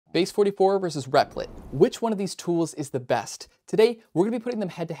Base44 versus Replit. Which one of these tools is the best? Today, we're going to be putting them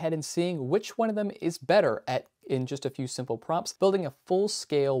head to head and seeing which one of them is better at, in just a few simple prompts, building a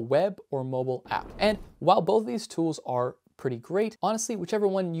full-scale web or mobile app. And while both of these tools are pretty great, honestly, whichever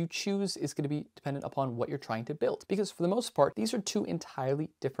one you choose is going to be dependent upon what you're trying to build. Because for the most part, these are two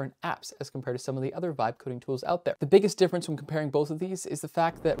entirely different apps as compared to some of the other vibe coding tools out there. The biggest difference when comparing both of these is the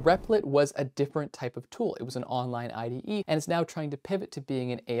fact that Replit was a different type of tool. It was an online IDE and is now trying to pivot to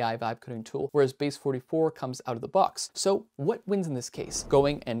being an AI vibe coding tool, whereas Base44 comes out of the box. So what wins in this case?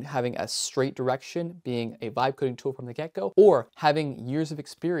 Going and having a straight direction, being a vibe coding tool from the get-go, or having years of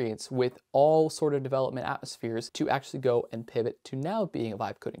experience with all sort of development atmospheres to actually go and pivot to now being a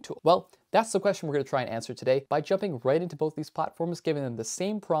vibe coding tool? Well, that's the question we're going to try and answer today by jumping right into both these platforms, giving them the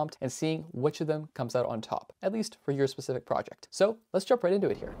same prompt and seeing which of them comes out on top, at least for your specific project. So let's jump right into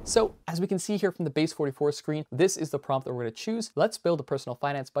it here. So as we can see here from the Base44 screen, this is the prompt that we're going to choose. Let's build a personal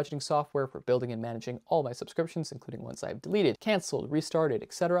finance budgeting software for building and managing all my subscriptions, including ones I've deleted, canceled, restarted,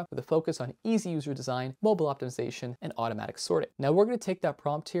 etc., with a focus on easy user design, mobile optimization, and automatic sorting. Now we're going to take that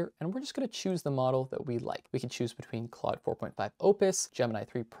prompt here and we're just going to choose the model that we like. We can choose between Claude 4.5 Opus, Gemini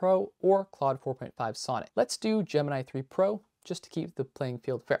 3 Pro, or Claude 4.5 Sonnet. Let's do Gemini 3 Pro just to keep the playing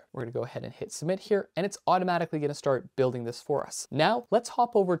field fair. We're gonna go ahead and hit submit here, and it's automatically gonna start building this for us. Now, let's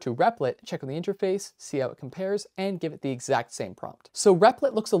hop over to Replit, check on the interface, see how it compares, and give it the exact same prompt. So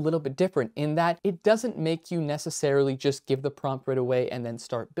Replit looks a little bit different in that it doesn't make you necessarily just give the prompt right away and then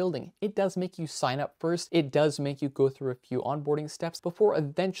start building. It does make you sign up first. It does make you go through a few onboarding steps before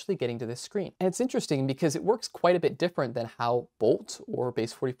eventually getting to this screen. And it's interesting because it works quite a bit different than how Bolt or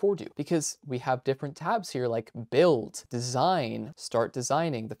Base44 do, because we have different tabs here like build, design, start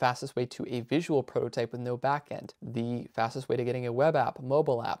designing, the fastest way to a visual prototype with no backend, the fastest way to getting a web app,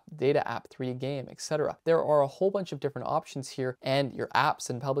 mobile app, data app, 3D game, etc. There are a whole bunch of different options here, and your apps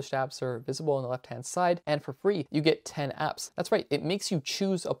and published apps are visible on the left-hand side, and for free, you get 10 apps. That's right, it makes you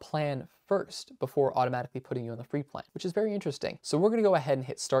choose a plan first before automatically putting you on the free plan, which is very interesting. So we're gonna go ahead and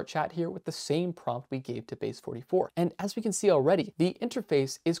hit start chat here with the same prompt we gave to Base44. And as we can see already, the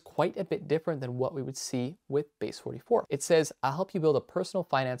interface is quite a bit different than what we would see with Base44. It says, I'll help you build a personal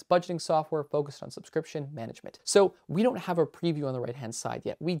finance budgeting software focused on subscription management. So we don't have a preview on the right-hand side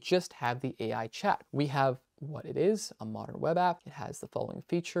yet. We just have the AI chat. We have what it is, a modern web app. It has the following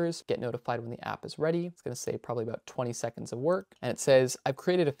features: get notified when the app is ready. It's going to say probably about 20 seconds of work. And it says, I've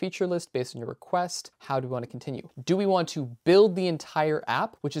created a feature list based on your request. How do we want to continue? Do we want to build the entire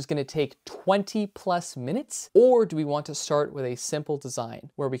app, which is going to take 20+ minutes? Or do we want to start with a simple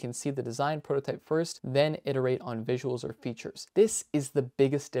design where we can see the design prototype first, then iterate on visuals or features? This is the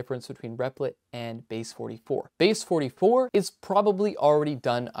biggest difference between Replit and Base44. Base44 is probably already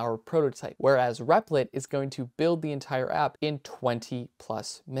done our prototype, whereas Replit is going to build the entire app in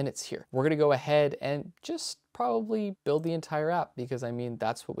 20+ minutes here. We're going to go ahead and just probably build the entire app because I mean,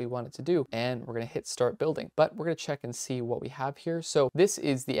 that's what we want it to do. And we're going to hit start building, but we're going to check and see what we have here. So this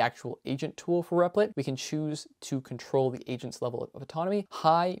is the actual agent tool for Replit. We can choose to control the agent's level of autonomy.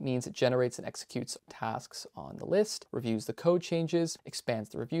 High means it generates and executes tasks on the list, reviews the code changes, expands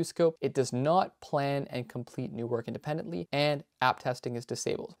the review scope. It does not plan and complete new work independently, and app testing is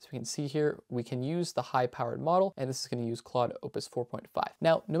disabled. So we can see here, we can use the high powered model, and this is going to use Claude Opus 4.5.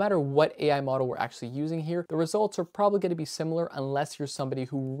 Now, no matter what AI model we're actually using here, the results are probably going to be similar unless you're somebody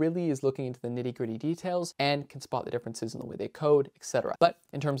who really is looking into the nitty-gritty details and can spot the differences in the way they code, etc. But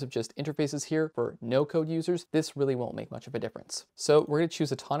in terms of just interfaces here for no code users, this really won't make much of a difference. So we're going to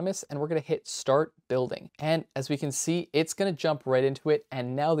choose autonomous and we're going to hit start building. And as we can see, it's going to jump right into it.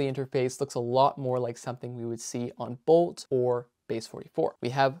 And now the interface looks a lot more like something we would see on Bolt or Base44. We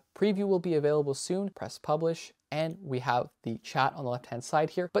have preview will be available soon, press publish, and we have the chat on the left-hand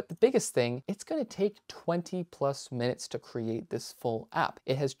side here. But the biggest thing, it's going to take 20+ minutes to create this full app.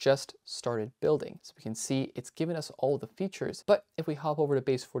 It has just started building. So we can see it's given us all the features. But if we hop over to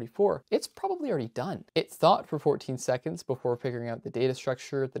Base44, it's probably already done. It thought for 14 seconds before figuring out the data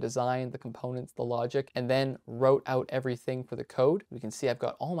structure, the design, the components, the logic, and then wrote out everything for the code. We can see I've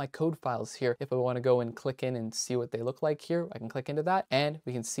got all my code files here. If I want to go and click in and see what they look like here, I can click into that and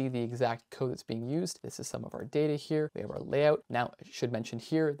we can see the exact code that's being used. This is some of our data here. We have our layout. Now, I should mention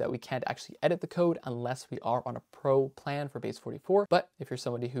here that we can't actually edit the code unless we are on a pro plan for Base44. But if you're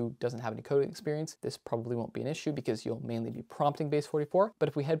somebody who doesn't have any coding experience, this probably won't be an issue because you'll mainly be prompting Base44. But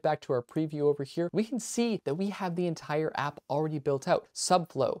if we head back to our preview over here, we can see that we have the entire app already built out.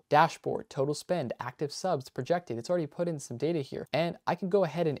 Subflow, dashboard, total spend, active subs, projected. It's already put in some data here. And I can go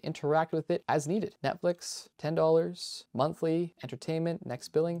ahead and interact with it as needed. Netflix, $10, monthly, entertainment, next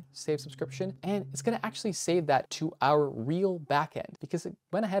billing, save subscription. And it's going to actually save that to our real backend because it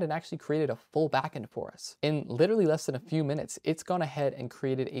went ahead and actually created a full backend for us. In literally less than a few minutes, it's gone ahead and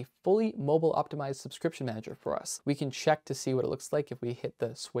created a fully mobile optimized subscription manager for us. We can check to see what it looks like if we hit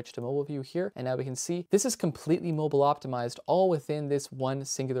the switch to mobile view here. And now we can see this is completely mobile optimized all within this one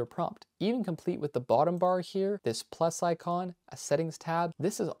singular prompt. Even complete with the bottom bar here, this plus icon, a settings tab.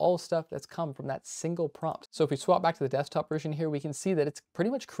 This is all stuff that's come from that single prompt. So if we swap back to the desktop version here, we can see that it's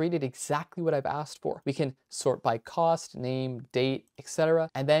pretty much created exactly what I've asked for. We can sort by cost, name, date, etc.,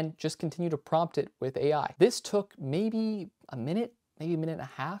 and then just continue to prompt it with AI. This took maybe a minute, maybe a minute and a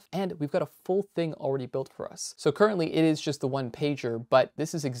half, and we've got a full thing already built for us. So currently it is just the one pager, but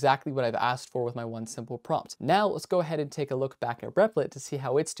this is exactly what I've asked for with my one simple prompt. Now let's go ahead and take a look back at Replit to see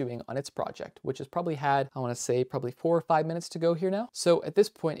how it's doing on its project, which has probably had, I want to say, probably 4 or 5 minutes to go here now. So at this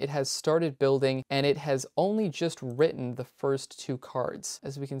point it has started building and it has only just written the first 2 cards.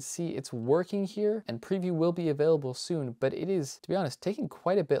 As we can see, it's working here and preview will be available soon, but it is, to be honest, taking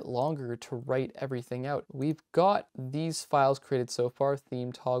quite a bit longer to write everything out. We've got these files created so far,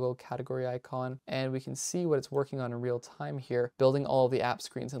 theme, toggle, category icon, and we can see what it's working on in real time here, building all the app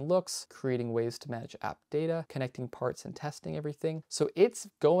screens and looks, creating ways to manage app data, connecting parts and testing everything. So it's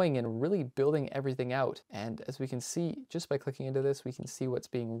going and really building everything out. And as we can see, just by clicking into this, we can see what's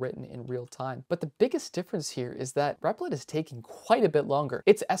being written in real time. But the biggest difference here is that Replit is taking quite a bit longer.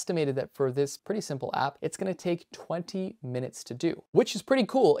 It's estimated that for this pretty simple app, it's going to take 20 minutes to do, which is pretty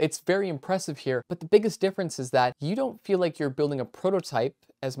cool. It's very impressive here. But the biggest difference is that you don't feel like you're building a prototype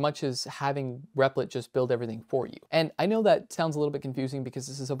as much as having Replit just build everything for you. And I know that sounds a little bit confusing because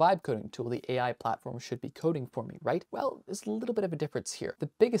this is a vibe coding tool. The AI platform should be coding for me, right? Well, there's a little bit of a difference here.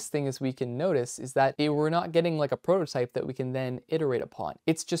 The biggest thing is we can notice is that we're not getting like a prototype that we can then iterate upon.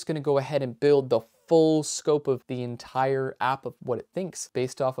 It's just going to go ahead and build the full scope of the entire app of what it thinks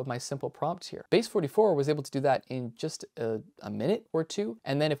based off of my simple prompt here. Base44 was able to do that in just a minute or 2.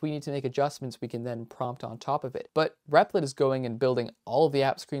 And then if we need to make adjustments, we can then prompt on top of it. But Replit is going and building all of the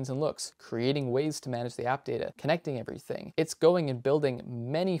app screens and looks, creating ways to manage the app data, connecting everything. It's going and building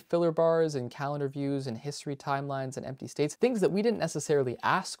many filler bars and calendar views and history timelines and empty states, things that we didn't necessarily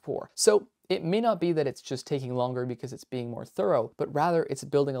ask for. So it may not be that it's just taking longer because it's being more thorough, but rather it's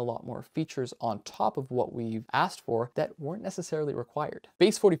building a lot more features on top of what we've asked for that weren't necessarily required.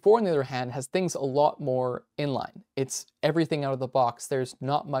 Base44, on the other hand, has things a lot more inline. It's everything out of the box. There's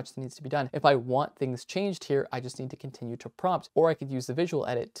not much that needs to be done. If I want things changed here, I just need to continue to prompt, or I could use the visual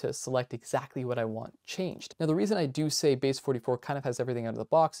edit to select exactly what I want changed. Now, the reason I do say Base44 kind of has everything out of the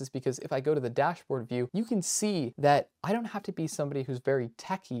box is because if I go to the dashboard view, you can see that I don't have to be somebody who's very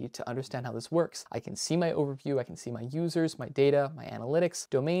techy to understand how this works. I can see my overview, I can see my users, my data, my analytics,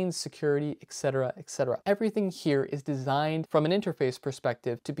 domains, security, etc., etc. Everything here is designed from an interface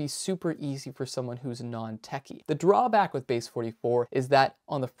perspective to be super easy for someone who's non-techy. The drawback with Base44 is that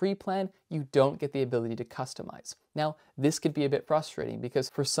on the free plan, you don't get the ability to customize. Now, this could be a bit frustrating because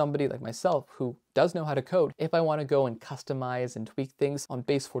for somebody like myself who does know how to code, if I want to go and customize and tweak things on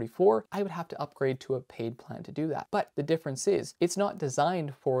Base44, I would have to upgrade to a paid plan to do that. But the difference is it's not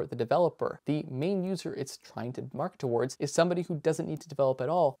designed for the developer. The main user it's trying to market towards is somebody who doesn't need to develop at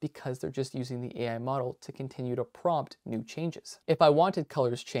all because they're just using the AI model to continue to prompt new changes. If I wanted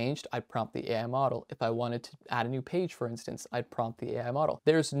colors changed, I'd prompt the AI model. If I wanted to add a new page, for instance, I'd prompt the AI model.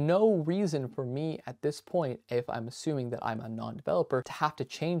 There's no reason for me at this point, if I'm assuming that I'm a non-developer, to have to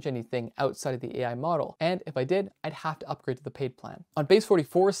change anything outside of the AI model. And if I did, I'd have to upgrade to the paid plan. On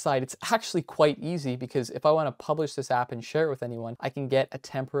Base44's side, it's actually quite easy because if I want to publish this app and share it with anyone, I can get a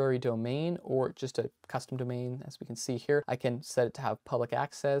temporary domain or just a custom domain. As we can see here, I can set it to have public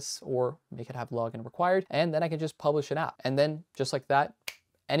access or make it have login required, and then I can just publish an app. And then just like that,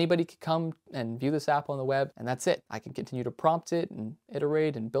 anybody could come and view this app on the web, and that's it. I can continue to prompt it and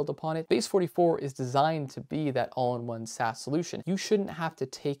iterate and build upon it. Base44 is designed to be that all-in-one SaaS solution. You shouldn't have to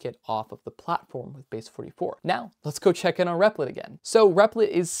take it off of the platform with Base44. Now, let's go check in on Replit again. So Replit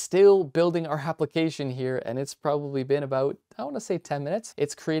is still building our application here, and it's probably been about, I want to say 10 minutes.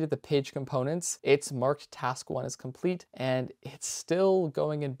 It's created the page components. It's marked task 1 as complete, and it's still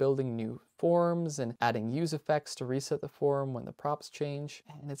going and building new forms and adding use effects to reset the form when the props change,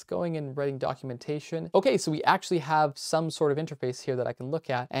 and it's going and writing documentation. Okay, so we actually have some sort of interface here that I can look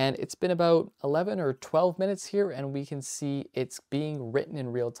at, and it's been about 11 or 12 minutes here, and we can see it's being written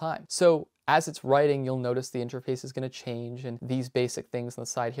in real time. So as it's writing, you'll notice the interface is going to change, and these basic things on the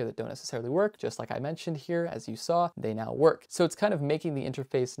side here that don't necessarily work, just like I mentioned here, as you saw, they now work. So it's kind of making the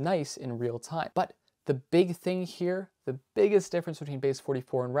interface nice in real time. But the big thing here the biggest difference between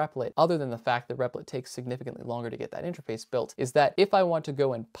Base44 and Replit, other than the fact that Replit takes significantly longer to get that interface built, is that if I want to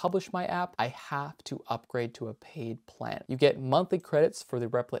go and publish my app, I have to upgrade to a paid plan. You get monthly credits for the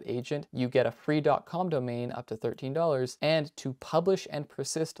Replit agent, you get a free .com domain up to $13, and to publish and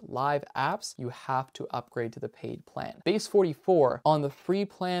persist live apps, you have to upgrade to the paid plan. Base44, on the free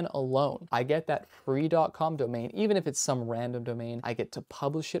plan alone, I get that free .com domain, even if it's some random domain, I get to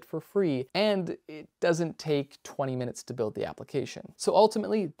publish it for free, and it doesn't take 20 minutes to build the application. So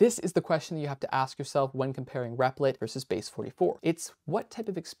ultimately, this is the question that you have to ask yourself when comparing Replit versus Base44. It's what type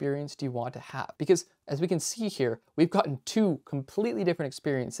of experience do you want to have? Because as we can see here, we've gotten two completely different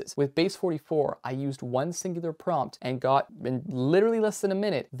experiences. With Base44, I used one singular prompt and got, in literally less than a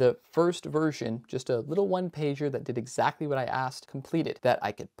minute, the first version, just a little one-pager that did exactly what I asked, completed, that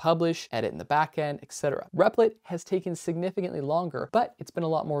I could publish, edit in the back end, etc. Replit has taken significantly longer, but it's been a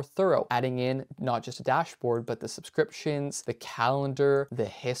lot more thorough, adding in not just a dashboard, but the subscriptions, the calendar, the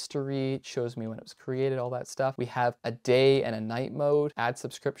history, it shows me when it was created, all that stuff. We have a day and a night mode. Add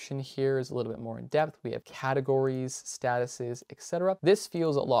subscription here is a little bit more in depth. We have categories, statuses, etc. This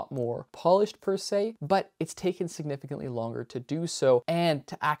feels a lot more polished per se, but it's taken significantly longer to do so, and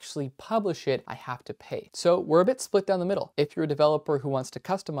to actually publish it, I have to pay. So we're a bit split down the middle. If you're a developer who wants to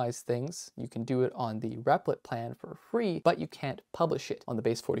customize things, you can do it on the Replit plan for free, but you can't publish it. On the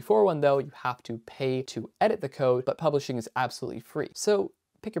Base44 one though, you have to pay to edit the code, but publishing is absolutely free. So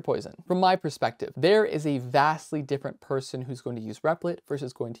pick your poison. From my perspective, there is a vastly different person who's going to use Replit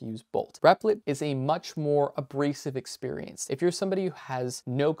versus going to use Bolt. Replit is a much more abrasive experience. If you're somebody who has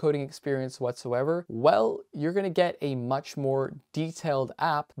no coding experience whatsoever, well, you're going to get a much more detailed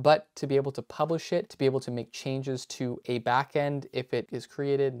app, but to be able to publish it, to be able to make changes to a backend if it is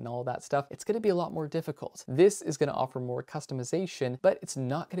created and all that stuff, it's going to be a lot more difficult. This is going to offer more customization, but it's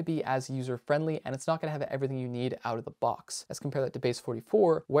not going to be as user-friendly, and it's not going to have everything you need out of the box. Let's compare that to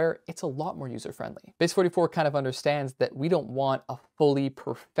Base44, where it's a lot more user-friendly. Base44 kind of understands that we don't want a fully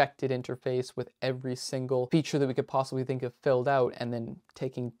perfected interface with every single feature that we could possibly think of filled out and then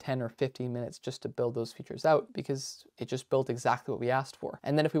taking 10 or 15 minutes just to build those features out, because it just built exactly what we asked for.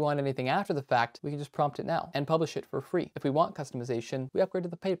 And then if we want anything after the fact, we can just prompt it now and publish it for free. If we want customization, we upgrade to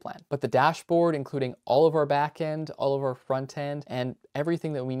the paid plan. But the dashboard, including all of our backend, all of our front end, and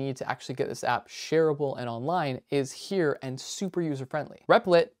everything that we need to actually get this app shareable and online is here and super user-friendly.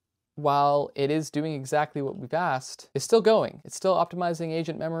 Replit, while it is doing exactly what we've asked, is still going. It's still optimizing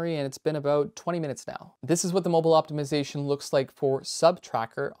agent memory, and it's been about 20 minutes now. This is what the mobile optimization looks like for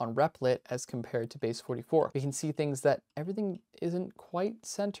Subtracker on Replit as compared to Base44. We can see things that everything isn't quite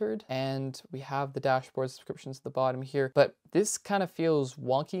centered, and we have the dashboard subscriptions at the bottom here, but this kind of feels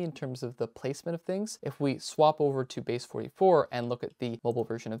wonky in terms of the placement of things. If we swap over to Base44 and look at the mobile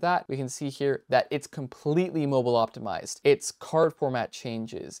version of that, we can see here that it's completely mobile optimized. Its card format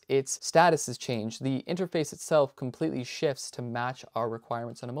changes, its statuses change, the interface itself completely shifts to match our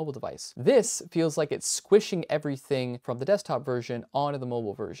requirements on a mobile device. This feels like it's squishing everything from the desktop version onto the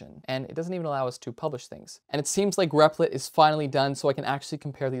mobile version, and it doesn't even allow us to publish things. And it seems like Replit is finally done, so I can actually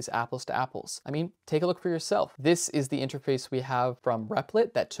compare these apples to apples. I mean, take a look for yourself. This is the interface we have from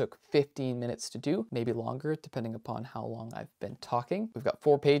Replit that took 15 minutes to do, maybe longer, depending upon how long I've been talking. We've got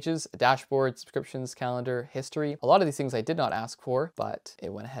 4 pages, a dashboard, subscriptions, calendar, history. A lot of these things I did not ask for, but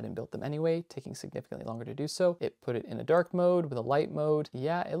it went ahead and built them anyway, taking significantly longer to do so. It put it in a dark mode with a light mode.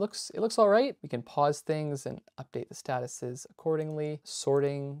 Yeah, it looks all right. We can pause things and update the statuses accordingly.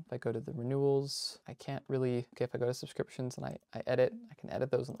 Sorting, if I go to the renewals, I can't really, okay, if I go to subscriptions and I edit, I can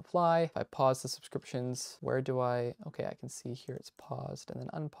edit those on the fly. If I pause the subscriptions, where do I, okay, I can see here it's paused and then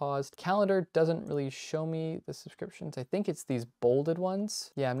unpaused. Calendar doesn't really show me the subscriptions. I think it's these bolded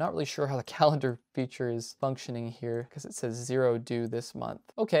ones. Yeah, I'm not really sure how the calendar feature is functioning here because it says 0 due this month.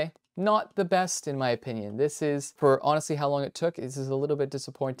 Okay. Not the best in my opinion. This is, for honestly how long it took, this is a little bit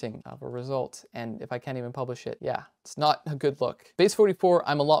disappointing of a result. And if I can't even publish it, yeah, it's not a good look. Base44,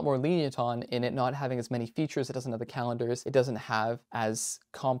 I'm a lot more lenient on in it not having as many features. It doesn't have the calendars. It doesn't have as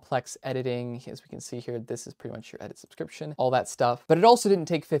complex editing. As we can see here, this is pretty much your edit subscription, all that stuff. But it also didn't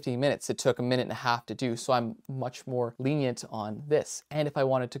take 15 minutes. It took 1.5 minutes to do. So I'm much more lenient on this. And if I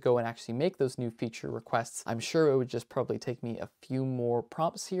wanted to go and actually make those new feature requests, I'm sure it would just probably take me a few more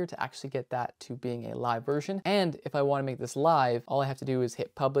prompts here to actually get that to being a live version. And if I want to make this live, all I have to do is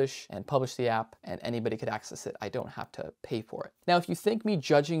hit publish and publish the app, and anybody could access it. I don't have to pay for it. Now, if you think me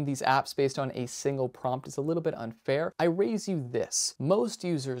judging these apps based on a single prompt is a little bit unfair, I raise you this. Most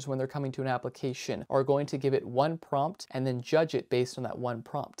users, when they're coming to an application, are going to give it one prompt and then judge it based on that one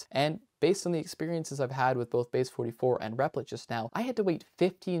prompt. And based on the experiences I've had with both Base44 and Replit just now, I had to wait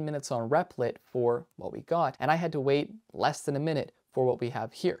 15 minutes on Replit for what we got, and I had to wait less than a minute for what we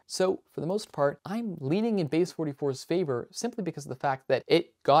have here. So for the most part, I'm leaning in Base44's favor simply because of the fact that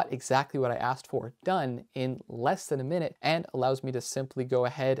it got exactly what I asked for done in less than a minute and allows me to simply go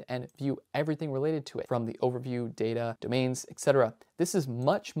ahead and view everything related to it, from the overview, data, domains, etc. This is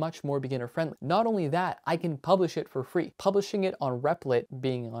much, much more beginner friendly. Not only that, I can publish it for free. Publishing it on Replit,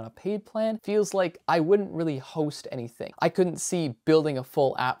 being on a paid plan, feels like I wouldn't really host anything. I couldn't see building a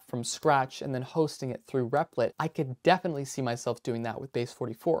full app from scratch and then hosting it through Replit. I could definitely see myself doing that with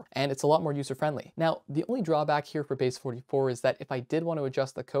Base44, and it's a lot more user-friendly. Now, the only drawback here for Base44 is that if I did want to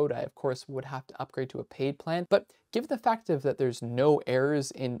adjust the code, I of course would have to upgrade to a paid plan, but given the fact that there's no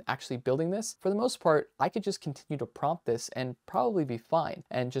errors in actually building this, for the most part, I could just continue to prompt this and probably be fine.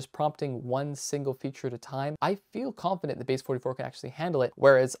 And just prompting one single feature at a time, I feel confident that Base44 can actually handle it,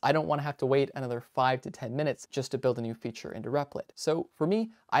 whereas I don't want to have to wait another 5 to 10 minutes just to build a new feature into Replit. So for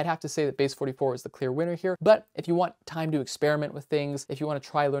me, I'd have to say that Base44 is the clear winner here, but if you want time to experiment with things, if you want to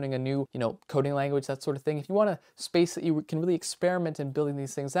try learning a new, coding language, that sort of thing, if you want a space that you can really experiment in building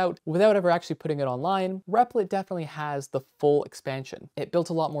these things out without ever actually putting it online, Replit definitely has the full expansion. It built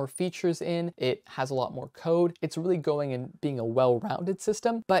a lot more features in, it has a lot more code, it's really going and being a well-rounded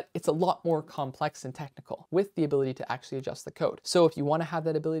system, but it's a lot more complex and technical with the ability to actually adjust the code. So if you want to have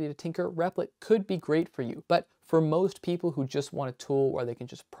that ability to tinker, Replit could be great for you, but for most people who just want a tool where they can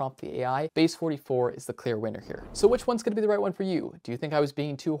just prompt the AI, Base44 is the clear winner here. So which one's going to be the right one for you? Do you think I was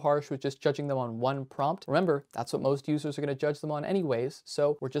being too harsh with just judging them on one prompt? Remember, that's what most users are going to judge them on anyways,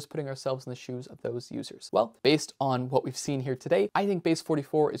 so we're just putting ourselves in the shoes of those users. Well, based on what we've seen here today, I think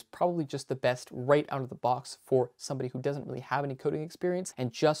Base44 is probably just the best right out of the box for somebody who doesn't really have any coding experience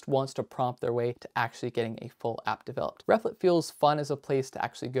and just wants to prompt their way to actually getting a full app developed. Replit feels fun as a place to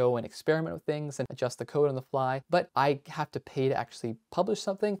actually go and experiment with things and adjust the code on the fly, but I have to pay to actually publish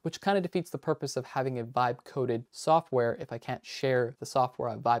something, which kind of defeats the purpose of having a vibe-coded software if I can't share the software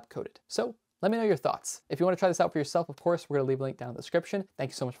I've vibe-coded. So let me know your thoughts. If you want to try this out for yourself, of course, we're going to leave a link down in the description.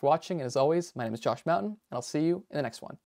 Thank you so much for watching, and as always, my name is Josh Mountain, and I'll see you in the next one.